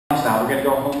now. We're going to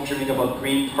go home dreaming about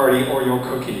Green Party Oreo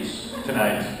cookies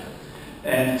tonight.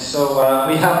 And so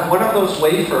we have one of those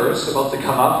wafers about to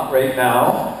come up right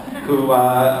now, who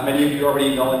many of you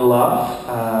already know and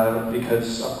love,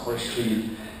 because of course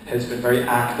she has been very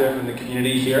active in the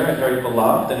community here and very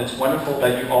beloved, and it's wonderful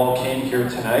that you all came here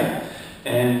tonight.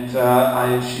 And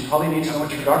she probably needs no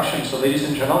introduction, so ladies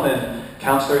and gentlemen,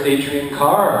 Councillor ADRIANE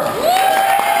CARR.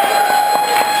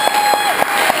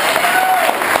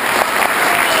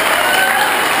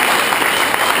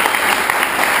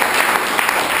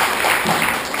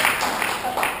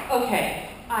 Okay,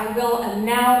 I will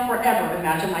now forever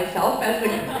imagine myself as the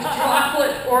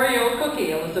chocolate Oreo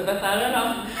cookie, Elizabeth, I don't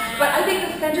know. But I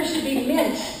think the center should be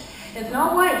mint. It's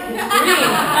not white, it's green.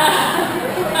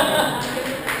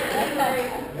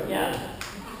 Yeah.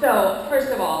 So,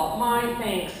 first of all, my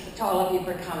thanks to all of you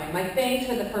for coming. My thanks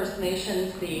to the First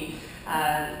Nations, the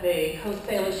Coast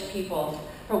Salish peoples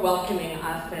for welcoming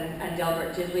us, and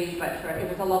Delbert did leave, but it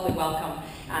was a lovely welcome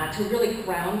to really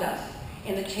ground us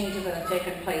in the changes that have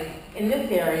taken place in this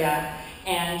area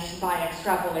and by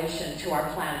extrapolation to our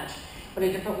planet. What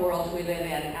a different world we live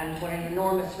in, and what an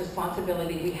enormous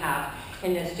responsibility we have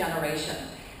in this generation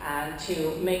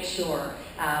to make sure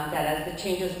that as the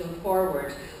changes move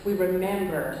forward, we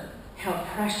remember how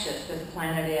precious this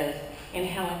planet is and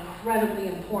how incredibly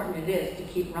important it is to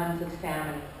keep runs of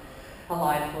salmon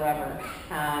alive forever,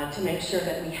 to make sure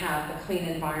that we have a clean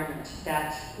environment,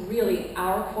 that really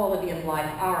our quality of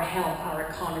life, our health, our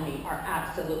economy are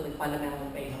absolutely fundamentally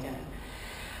based in.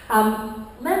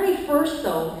 Let me first,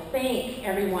 though, thank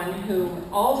everyone who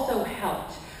also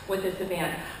helped with this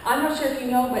event. I'm not sure if you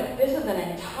know, but this is an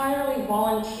entirely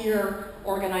volunteer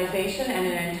organization and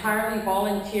an entirely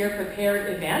volunteer prepared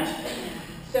event.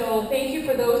 So thank you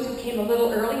for those who came a little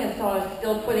early and saw us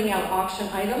still putting out auction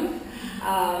items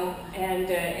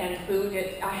and food.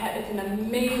 It's an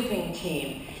amazing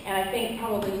team. And I think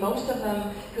probably most of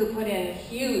them who put in a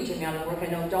huge amount of work. I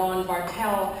know Dawn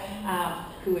Bartel,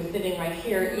 who is sitting right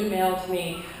here, emailed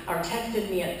me or texted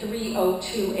me at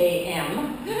 3:02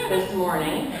 a.m. this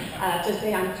morning to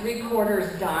say I'm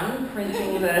 3/4 done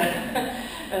printing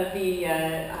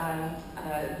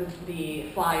the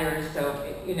flyers. So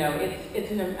you know,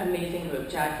 it's an amazing group.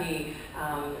 Jackie,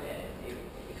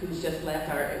 who's just left,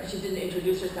 she didn't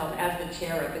introduce herself as the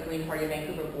chair of the Green Party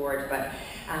Vancouver board, but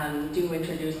do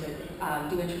introduce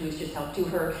yourself to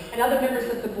her and other members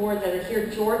of the board that are here.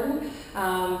 Jordan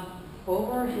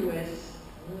Bover, who is,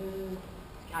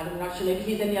 I'm not sure, maybe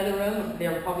he's in the other room.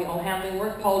 They're probably all handling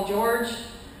work. Paul George.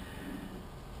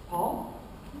 Paul?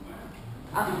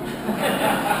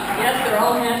 Yes, they're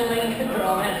all handling. They're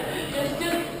all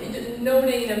handling. Just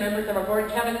noting the members of our board.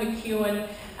 Kevin McEwen.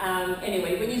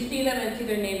 Anyway, when you see them and see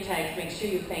their name tags, make sure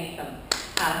you thank them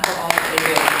for all that they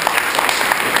do.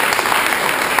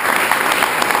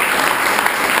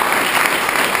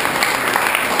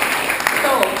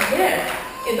 So this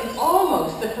is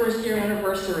almost the first year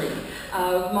anniversary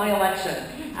of my election,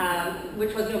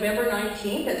 which was November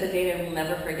 19th. That's a date I will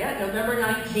never forget. November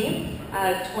 19th,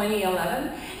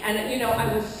 2011. And you know, I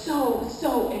was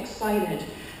so excited to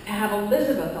have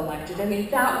Elizabeth elected. I mean,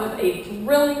 that was a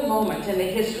thrilling moment in the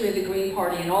history of the Green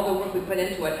Party and all the work we put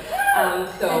into it.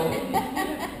 So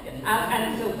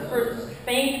first,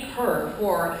 thank her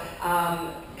for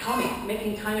coming,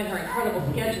 making time in her incredible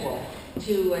schedule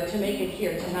to make it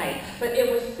here tonight. But it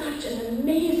was such an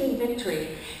amazing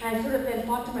victory. And I sort of then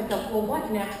thought to myself, well,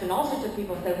 what next? And all sorts of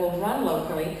people said, well, run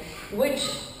locally, which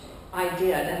I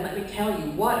did. And let me tell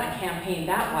you what a campaign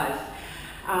that was.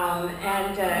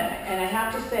 And I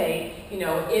have to say, you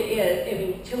know, it is, I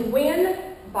mean, to win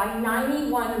by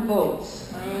 91 votes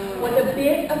was a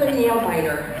bit of a nail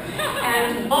biter.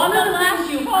 And on the last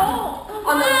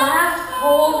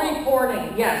poll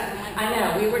reporting, yes, I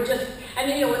know, we were just, and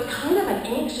you know, it was kind of an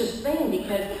anxious thing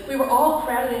because we were all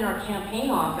crowded in our campaign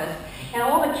office and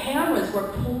all the cameras were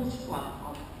pulled,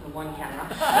 well, the one camera,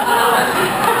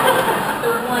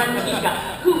 the one Tika,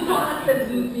 who got the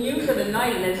view for the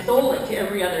night and then sold it to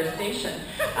every other station.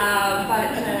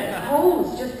 But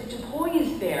polls, just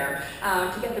poised there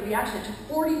to get the reaction. It took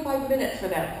 45 minutes for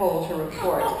that poll to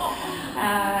report.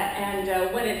 And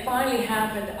when it finally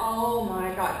happened, oh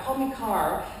my God, Paul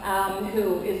Carr,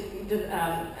 who is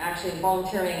actually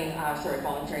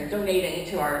donating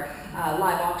to our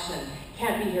live auction,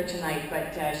 can't be here tonight,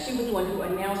 but she was the one who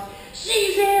announced,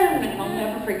 she's in! And I'll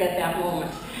never forget that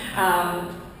moment.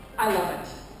 I love it.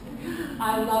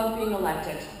 I love being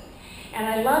elected. And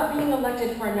I love being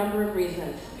elected for a number of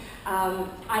reasons.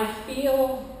 I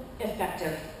feel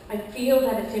effective. I feel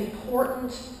that it's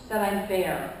important that I'm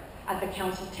there at the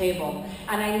council table.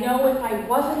 And I know if I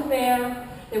wasn't there,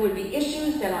 There would be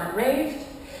issues that aren't raised.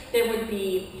 There would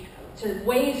be sort of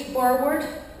ways forward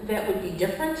that would be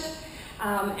different.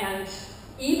 And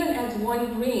even as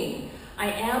one Green, I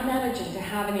am managing to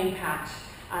have an impact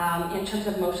in terms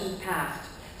of motions passed.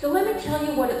 So let me tell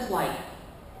you what it's like.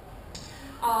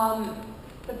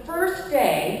 The first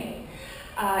day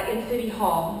in City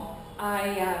Hall,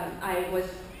 I was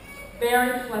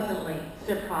very pleasantly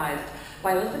surprised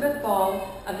by Elizabeth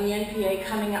Ball of the NPA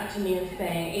coming up to me and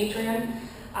saying, Adrian,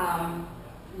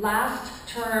 last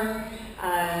term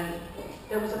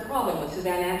there was a problem with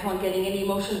Suzanne Anton getting any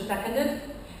motions seconded,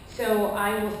 so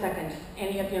I will second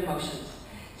any of your motions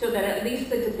so that at least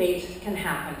the debate can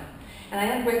happen. And I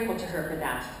am grateful to her for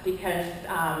that because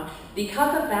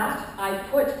of that, I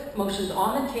put motions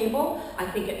on the table. I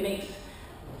think it makes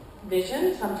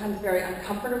vision sometimes very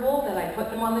uncomfortable that I put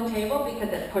them on the table because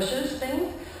it pushes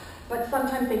things, but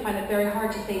sometimes they find it very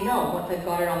hard to say no once they've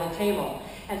got it on the table.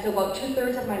 And so about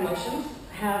 2/3 of my motions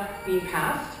have been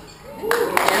passed.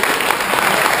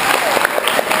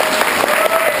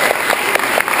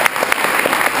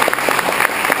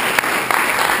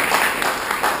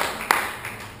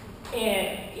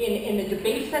 In the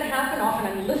debates that happen, often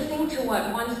I'm listening to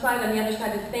what one side and the other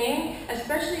side is saying,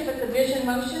 especially if it's a vision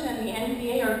motion and the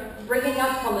NPA are bringing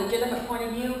up a legitimate point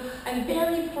of view. I'm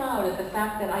very proud of the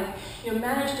fact that I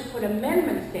managed to put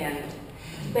amendments in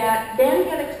that then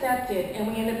get accepted and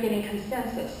we end up getting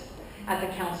consensus at the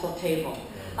council table.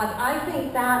 I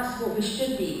think that's what we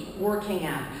should be working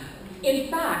at. In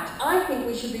fact, I think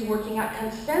we should be working at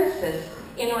consensus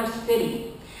in our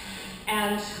city.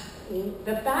 And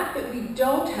the fact that we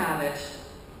don't have it,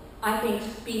 I think,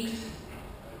 speaks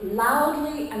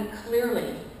loudly and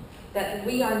clearly that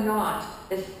we are not,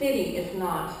 the city is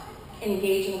not,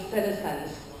 engaging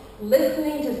citizens,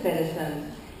 listening to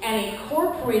citizens, and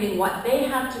incorporating what they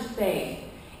have to say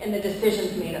in the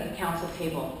decisions made at the council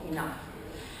table enough.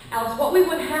 Else what we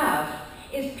would have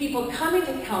is people coming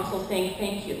to council saying,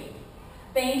 thank you.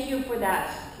 Thank you for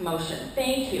that motion.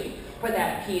 Thank you for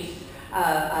that piece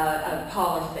of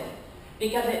policy.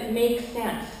 Because it makes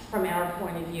sense from our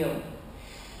point of view.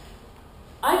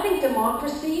 I think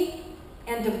democracy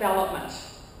and development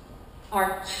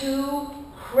are two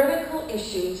critical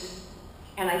issues,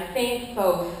 and I think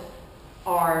both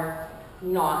are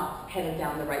not headed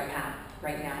down the right path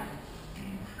right now.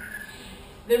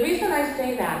 The reason I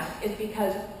say that is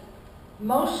because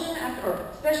motion after, or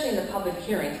especially in the public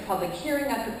hearings, public hearing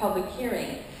after public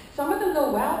hearing, some of them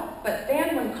go well, but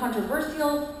then when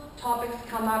controversial topics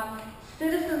come up,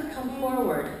 citizens come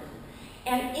forward,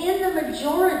 and in the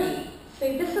majority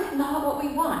say, this is not what we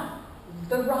want.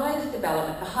 The rise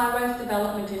development, the high-rise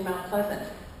development in Mount Pleasant,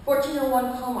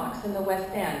 1401 Comox in the West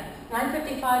End,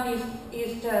 955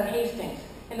 East Hastings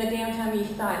in the downtown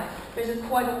east side. There's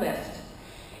quite a list.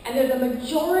 And there's a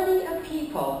majority of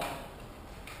people,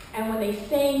 and when they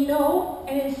say no,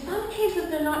 and in some cases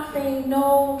they're not saying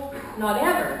no, not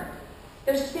ever,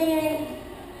 they're saying,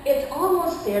 it's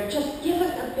almost there, just give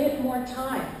us a bit more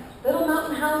time. Little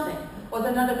Mountain Housing was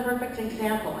another perfect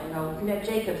example. Ned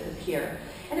Jacobs is here.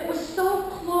 And it was so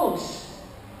close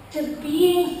to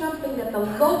being something that the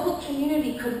local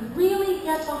community could really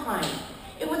get behind.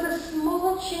 It was a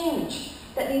small change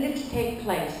that needed to take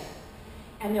place.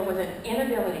 And there was an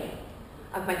inability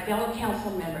of my fellow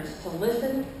council members to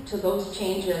listen to those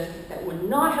changes that would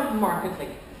not have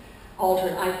markedly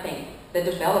altered, I think, the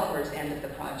developers' end of the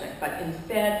project, but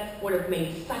instead would have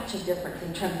made such a difference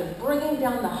in terms of bringing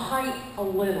down the height a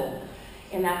little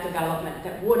in that development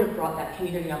that would have brought that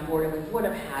community on board, and we would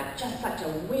have had just such a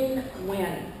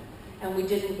win-win, and we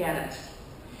didn't get it.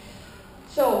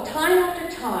 So time after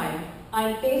time,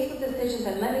 I'm faced with decisions,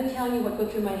 and let me tell you what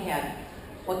goes through my head.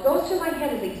 What goes through my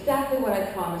head is exactly what I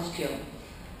promised you.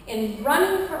 In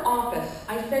running for office,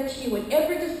 I said to you, in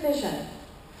every decision,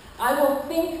 I will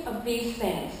think of these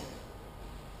things.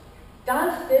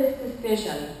 Does this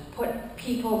decision put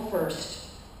people first?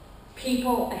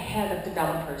 People ahead of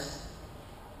developers?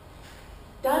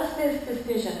 Does this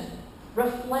decision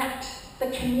reflect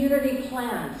the community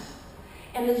plans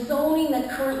and the zoning that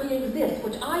currently exists,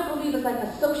 which I believe is like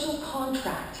a social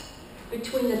contract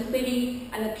between the city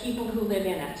and the people who live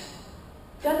in it?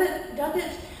 Does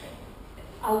it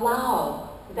allow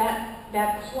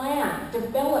that plan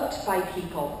developed by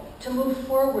people to move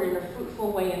forward in a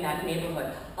fruitful way in that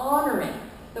neighborhood, honoring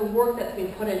the work that's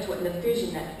been put into it and the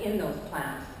vision that's in those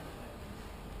plans?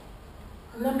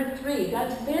 Number 3,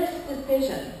 does this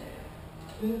decision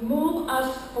move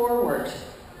us forward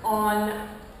on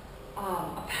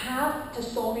a path to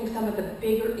solving some of the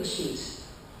bigger issues?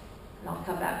 And I'll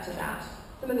come back to that.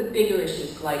 Some of the bigger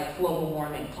issues like global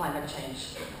warming, climate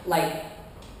change, like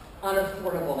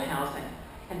unaffordable housing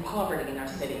and poverty in our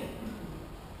city.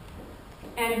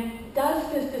 And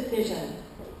does this decision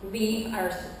leave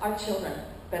our children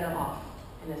better off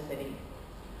in the city?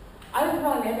 I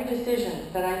run every decision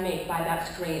that I make by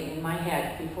that screen in my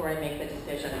head before I make the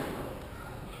decision.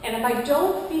 And if I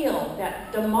don't feel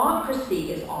that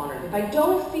democracy is honored, if I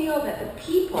don't feel that the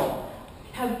people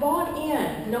have bought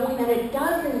in, knowing that it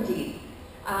does indeed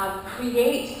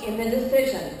create in the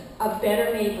decision a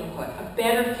better neighborhood, a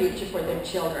better future for their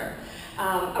children,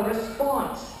 a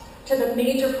response to the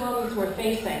major problems we're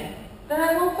facing, then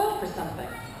I won't vote for something.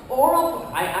 Or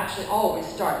I actually always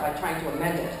start by trying to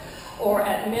amend it. Or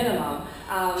at minimum,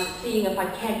 seeing if I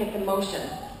can't get the motion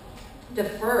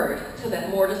deferred so that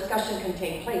more discussion can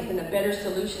take place and a better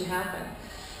solution happen.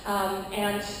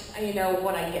 And you know,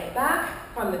 what I get back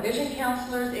from the vision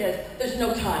counselors is, there's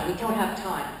no time, we don't have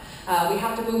time. We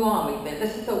have to move on,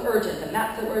 this is so urgent and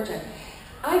that's so urgent.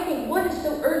 I think, what is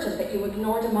so urgent that you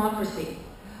ignore democracy?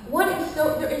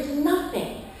 There is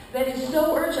nothing that is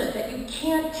so urgent that you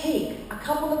can't take a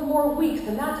couple of more weeks,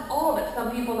 and that's all that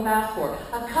some people have asked for,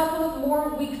 a couple of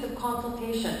more weeks of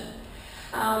consultation,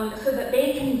 so that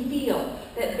they can feel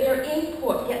that their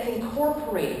input gets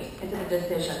incorporated into the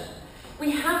decision.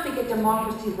 We have to get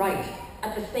democracy right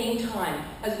at the same time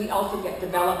as we also get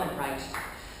development right.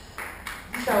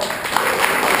 So,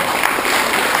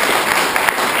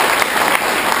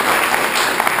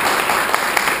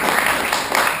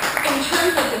 in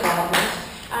terms of development,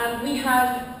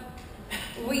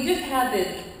 we just had the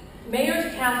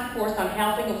Mayor's Task Force on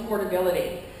Housing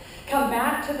Affordability come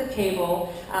back to the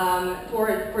table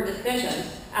for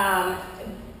decisions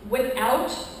without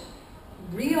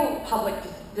real public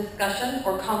discussion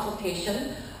or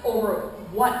consultation over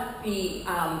what the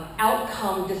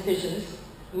outcome decisions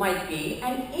might be,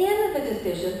 and in the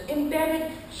decision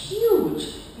embedded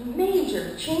huge,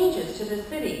 major changes to the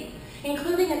city,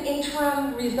 including an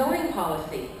interim rezoning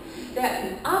policy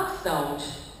that upzoned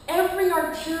every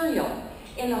arterial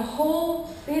in the whole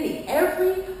city,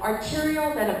 every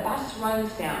arterial that a bus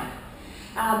runs down,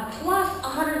 plus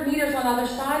 100 meters on the other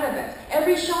side of it,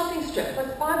 every shopping strip, plus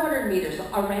 500 meters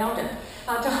around it,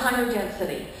 to higher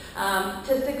density,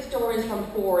 to 6 stories from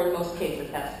 4 in most cases.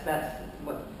 That's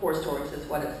what 4 stories is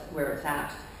where it's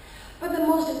at. But the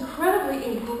most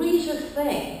incredibly egregious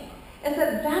thing is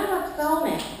that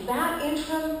upzoning, that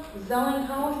interim zoning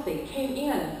policy came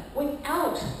in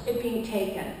without it being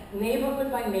taken,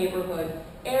 neighborhood by neighborhood,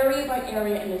 area by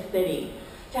area in the city,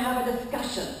 to have a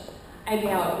discussion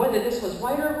about whether this was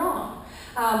right or wrong,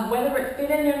 whether it fit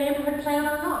in their neighborhood plan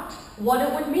or not, what it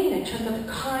would mean in terms of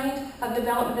the kind of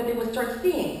development that they would start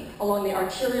seeing along the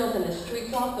arterials and the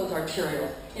streets off those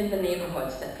arterials in the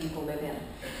neighborhoods that people live in.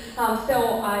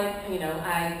 So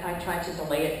I tried to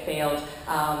delay it, failed,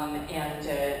 and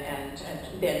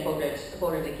then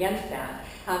voted against that.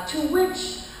 To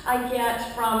which I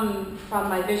get from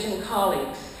my vision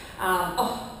colleagues,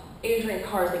 ADRIANE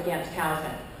Carr is against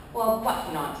housing. Well,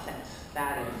 what nonsense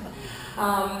that is.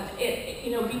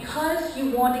 Because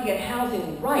you want to get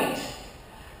housing right,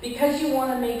 because you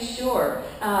want to make sure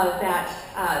that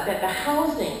the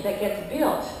housing that gets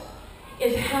built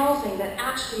is housing that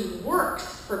actually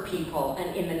works for people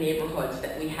and in the neighborhoods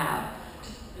that we have.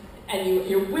 And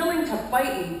you're willing to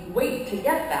fight and wait to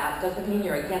get that, doesn't mean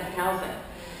you're against housing.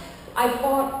 I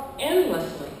fought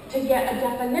endlessly to get a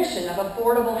definition of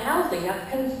affordable housing that's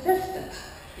consistent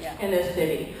in this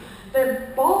city. The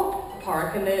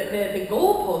ballpark and the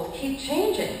goalposts keep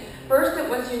changing. First it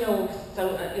was,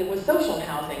 it was social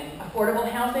housing. Affordable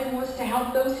housing was to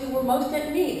help those who were most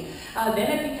in need. Then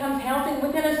it becomes housing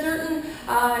within a certain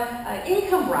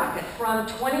income bracket, from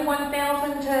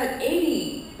 $21,000 to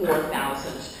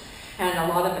 $84,000. And a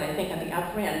lot of it, I think, at the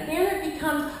upper end. Then it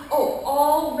becomes,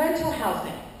 all rental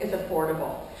housing is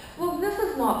affordable. Well, this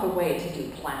is not the way to do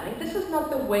planning. This is not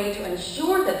the way to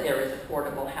ensure that there is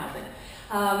affordable housing.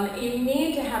 You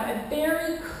need to have a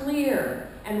very clear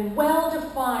and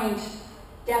well-defined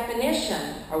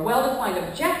definition or well-defined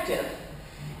objective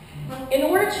in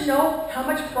order to know how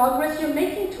much progress you're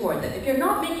making toward it. If you're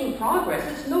not making progress,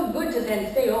 it's no good to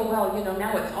then say,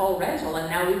 now it's all rental and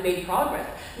now we've made progress.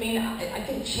 I mean, I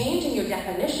think changing your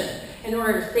definition in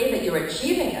order to say that you're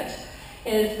achieving it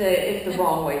is the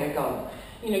wrong way to go.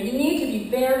 You need to be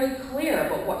very clear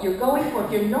about what you're going for.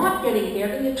 If you're not getting there,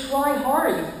 then you try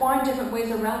harder. You find different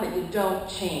ways around it. You don't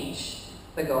change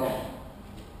the goal.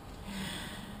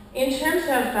 In terms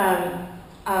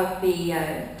of the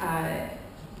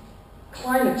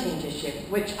climate change issue,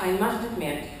 which I must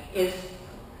admit is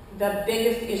the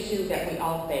biggest issue that we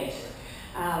all face,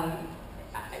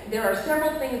 there are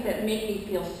several things that make me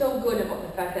feel so good about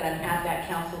the fact that I'm at that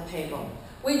council table.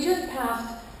 We just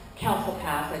passed, council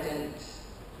passed, I didn't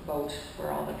vote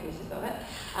for all the pieces of it,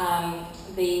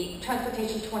 the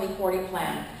Transportation 2040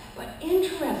 plan. But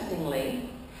interestingly,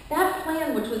 that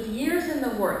plan, which was years in the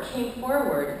work, came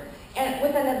forward and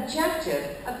with an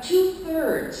objective of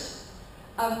 2/3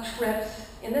 of trips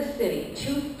in the city,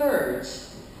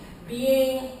 2/3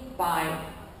 being by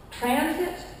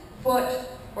transit, foot,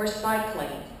 or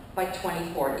cycling by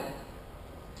 2040.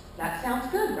 That sounds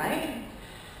good, right?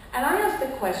 And I asked the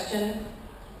question,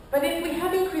 but if we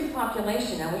have increased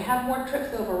population and we have more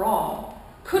trips overall,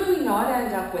 could we not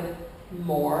end up with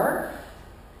more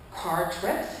car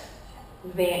trips,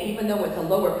 even though it's a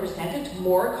lower percentage,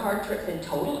 more car trips in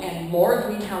total and more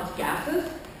greenhouse gases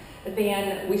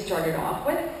than we started off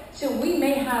with? So we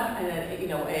may have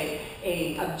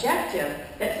a objective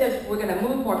that says we're going to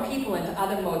move more people into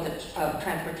other modes of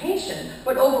transportation,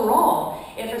 but overall,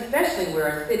 if especially we're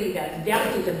a city that's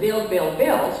destined to build,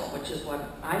 which is what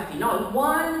I see, not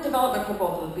one development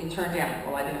proposal has been turned down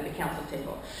while I've been at the council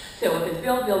table. So if it's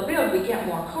build, we get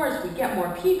more cars, we get more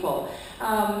people,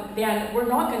 then we're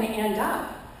not going to end up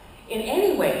in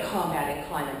any way combating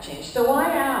climate change. So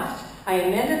I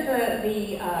amended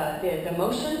the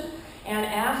motion and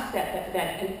asked that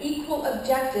an equal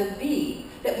objective be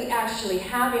that we actually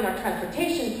have in our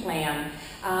transportation plan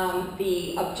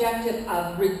the objective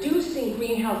of reducing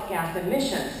greenhouse gas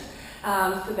emissions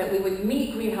so that we would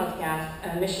meet greenhouse gas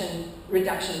emission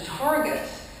reduction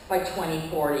targets by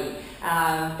 2040,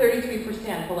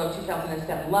 33% below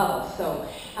 2007 levels. So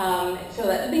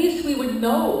at least we would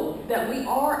know that we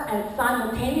are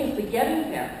simultaneously getting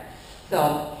there.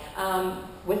 So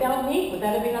without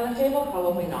it being on the table,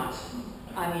 probably not.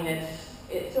 I mean,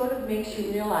 it sort of makes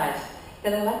you realize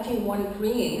that electing one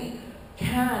green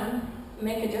can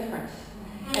make a difference.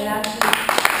 And actually,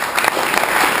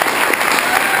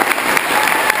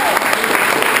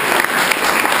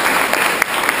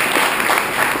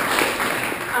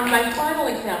 my final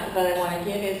example that I want to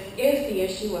give is the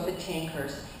issue of the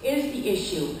tankers, is the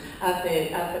issue of the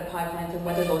pipelines and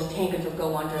whether those tankers will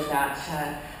go under that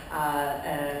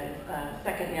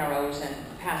Second Narrows and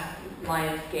past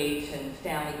Lions Gate and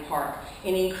Stanley Park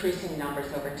in increasing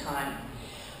numbers over time.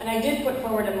 And I did put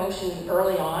forward a motion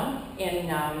early on in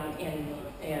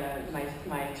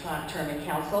my term in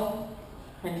council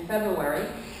in February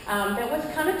that was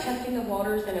kind of testing the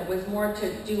waters, and it was more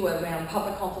to do around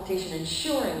public consultation,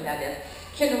 ensuring that if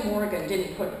Kinder Morgan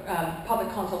didn't put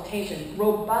public consultation,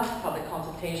 robust public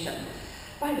consultation.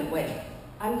 By the way,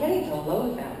 I'm getting to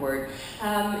loathe that word.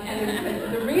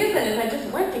 And the reason is I just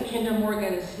went to Kinder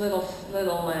Morgan's little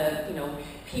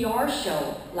PR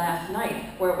show last night,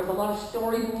 where it was a lot of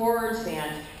storyboards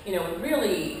and,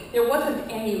 really, there wasn't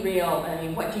any real,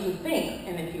 what do you think?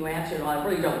 And if you answered, well, I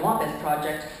really don't want this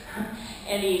project,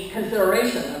 any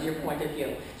consideration of your point of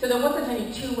view. So there wasn't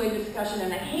any two-way discussion,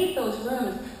 and I hate those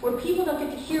rooms where people don't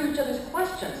get to hear each other's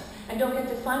questions and don't get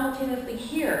to simultaneously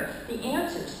hear the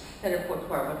answers that are put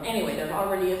forward. Anyway, there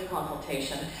already is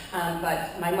consultation,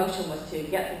 but my motion was to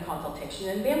get some consultation,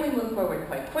 and then we moved forward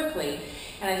quite quickly,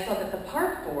 and I saw that the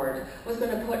park board was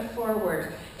going to put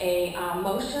forward a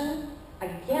motion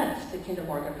against the Kinder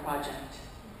Morgan project.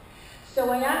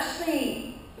 So I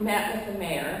actually met with the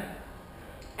mayor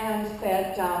and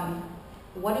said,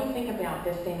 what do you think about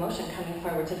this same motion coming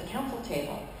forward to the council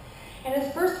table? And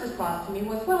his first response to me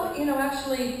was, well,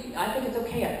 actually, I think it's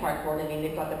okay at Park Board. I mean,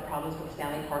 they've got the problems with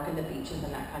Stanley Park and the beaches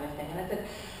and that kind of thing. And I said,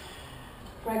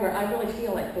 Gregor, I really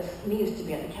feel like this needs to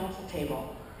be at the council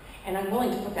table. And I'm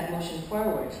willing to put that motion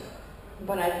forward.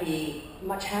 But I'd be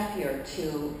much happier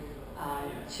to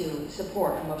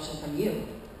support a motion from you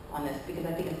on this, because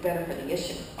I think it's better for the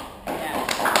issue.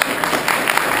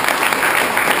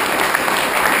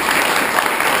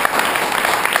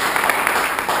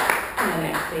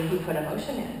 He put a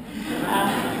motion in.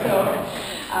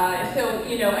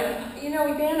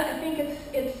 Again, I think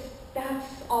that's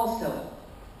also,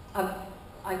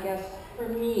 I guess, for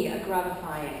me, a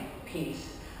gratifying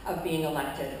piece of being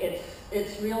elected.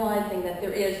 It's realizing that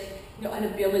there is, an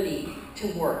ability to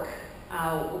work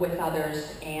with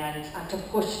others and to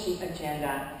push the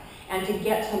agenda and to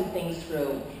get some things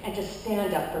through and to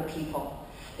stand up for people.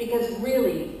 Because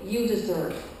really, you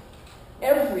deserve,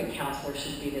 every councillor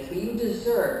should be this way, you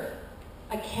deserve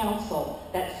a council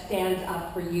that stands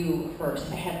up for you first,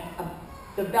 ahead of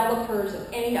developers of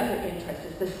any other interests.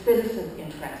 It's the citizens'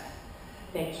 interests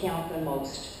that count the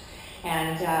most.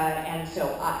 And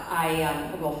so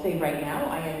I will say right now,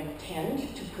 I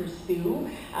intend to pursue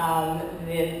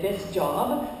this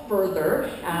job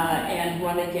further and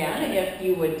run again if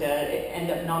you would end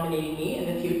up nominating me in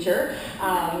the future.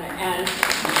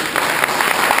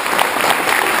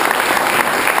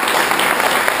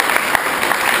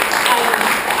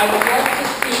 I would love to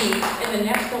see in the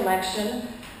next election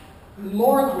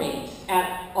more Greens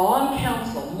on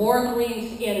council, more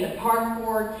Greens in the park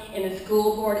board, in the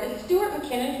school board. Is Stuart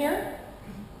McKinnon here?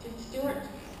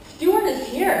 Stuart is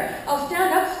here. Oh,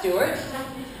 stand up, Stuart.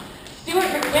 Stuart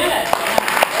McKinnon.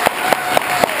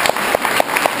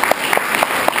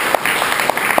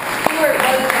 Stuart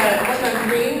was a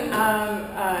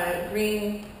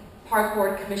Green Park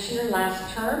Board Commissioner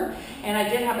last term, and I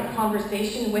did have a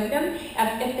conversation with him.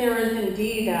 If there is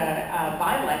indeed a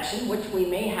by-election, which we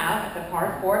may have at the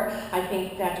Park Board, I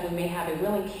think that we may have a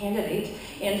willing candidate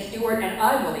in Stuart, and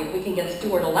I believe we can get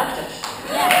Stuart elected.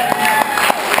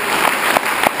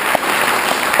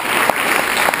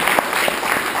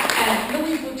 And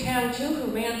Louise Boutin, too, who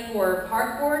ran for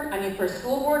Park Board, for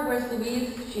school board. Where's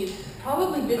Louise? She's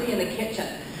probably busy in the kitchen.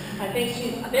 I think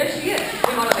there she is. She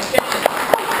came out of the kitchen.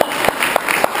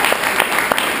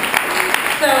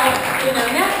 So,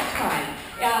 next time,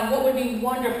 what would be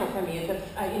wonderful for me is if,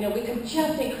 we could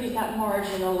just increase that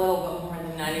margin a little bit more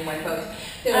than 91 votes.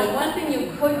 So one thing you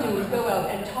could do is go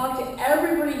out and talk to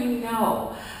everybody you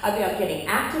know about getting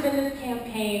active in this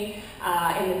campaign,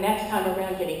 in the next time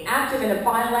around, getting active in a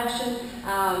by-election,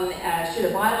 should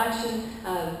a by-election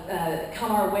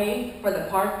come our way for the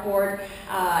Park Board,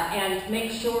 and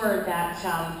make sure that,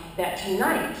 that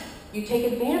tonight, you take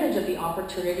advantage of the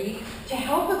opportunity to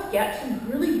help us get some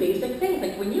really basic things.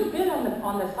 Like when you bid on the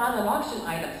silent auction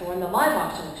items or in the live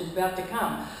auction, which is about to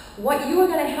come, what you are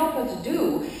going to help us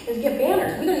do is get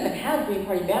banners. We don't even have Green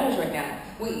Party banners right now.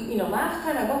 Last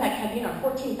time I won that campaign on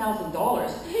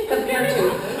 $14,000 compared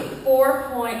to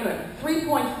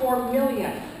 3.4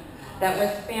 million that was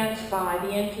spent by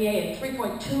the NPA and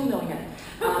 3.2 million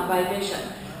by Vision.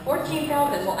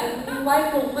 14,000. Well, I'd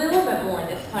like a little bit more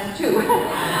this time too,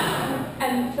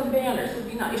 and some banners would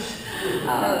be nice.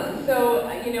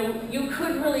 You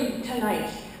could really tonight,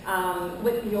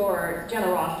 with your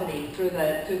generosity through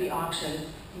the auction,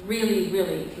 really,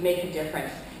 really make a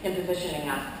difference in positioning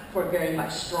us for a very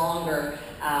much stronger,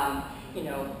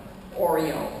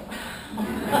 Oreo.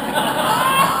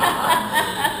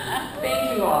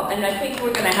 Thank you all, and I think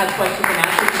we're going to have questions and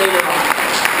answers later on.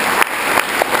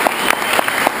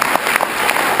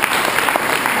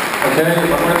 Okay,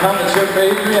 one more time, let's hear for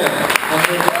ADRIANE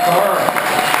CARR.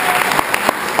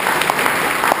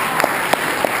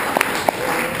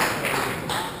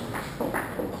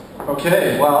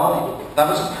 Okay, well, that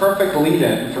was a perfect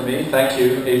lead-in for me. Thank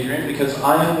you, ADRIANE, because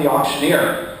I am the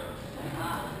auctioneer.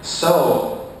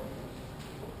 So,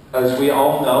 as we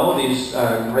all know, these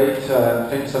great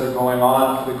things that are going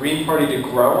on for the Green Party to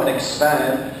grow and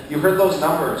expand, you heard those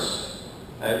numbers.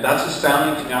 That's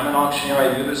astounding to me. I'm an auctioneer.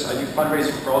 I do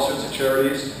fundraising for all sorts of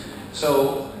charities.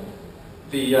 So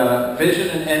the Vision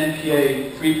and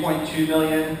NPA, 3.2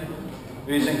 million,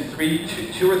 using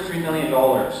 $2 or $3 million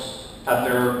at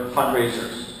their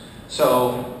fundraisers.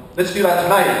 So let's do that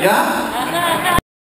tonight, yeah?